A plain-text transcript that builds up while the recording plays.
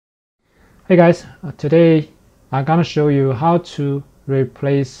Hey guys, today I'm gonna show you how to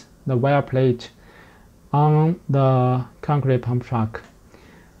replace the wear plate on the concrete pump truck.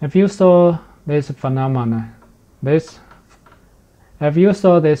 If you saw this phenomenon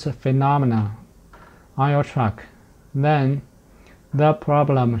on your truck, then the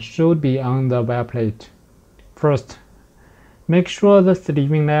problem should be on the wear plate. First, make sure the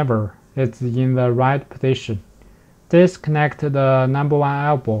sleeving lever is in the right position. Disconnect the number 1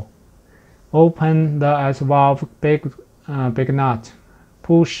 elbow. Open the S-valve big nut.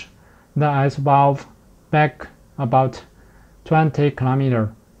 Push the S-valve back about 20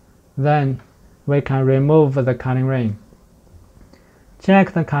 km. Then we can remove the cutting ring.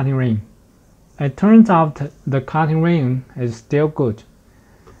 Check the cutting ring. It turns out the cutting ring is still good.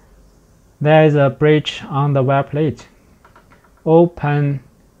 There is a breach on the wear plate. Open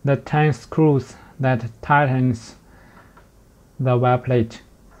the 10 screws that tightens the wear plate.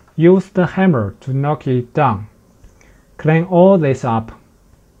 Use the hammer to knock it down. Clean all this up.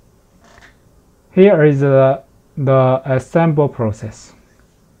 Here is the assemble process.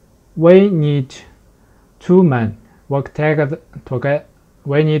 We need two men work together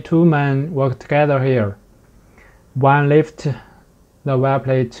here. One lift the wear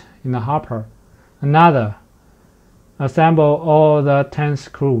plate in the hopper. Another assemble all the 10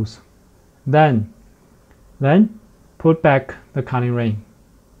 screws. Then put back the cutting ring.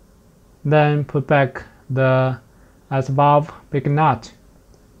 Then put back the S-valve big nut.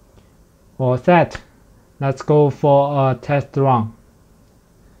 All set. Let's go for a test run.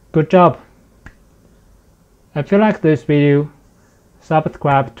 Good job. If you like this video,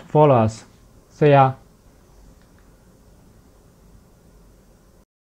 subscribe to follow us. See ya.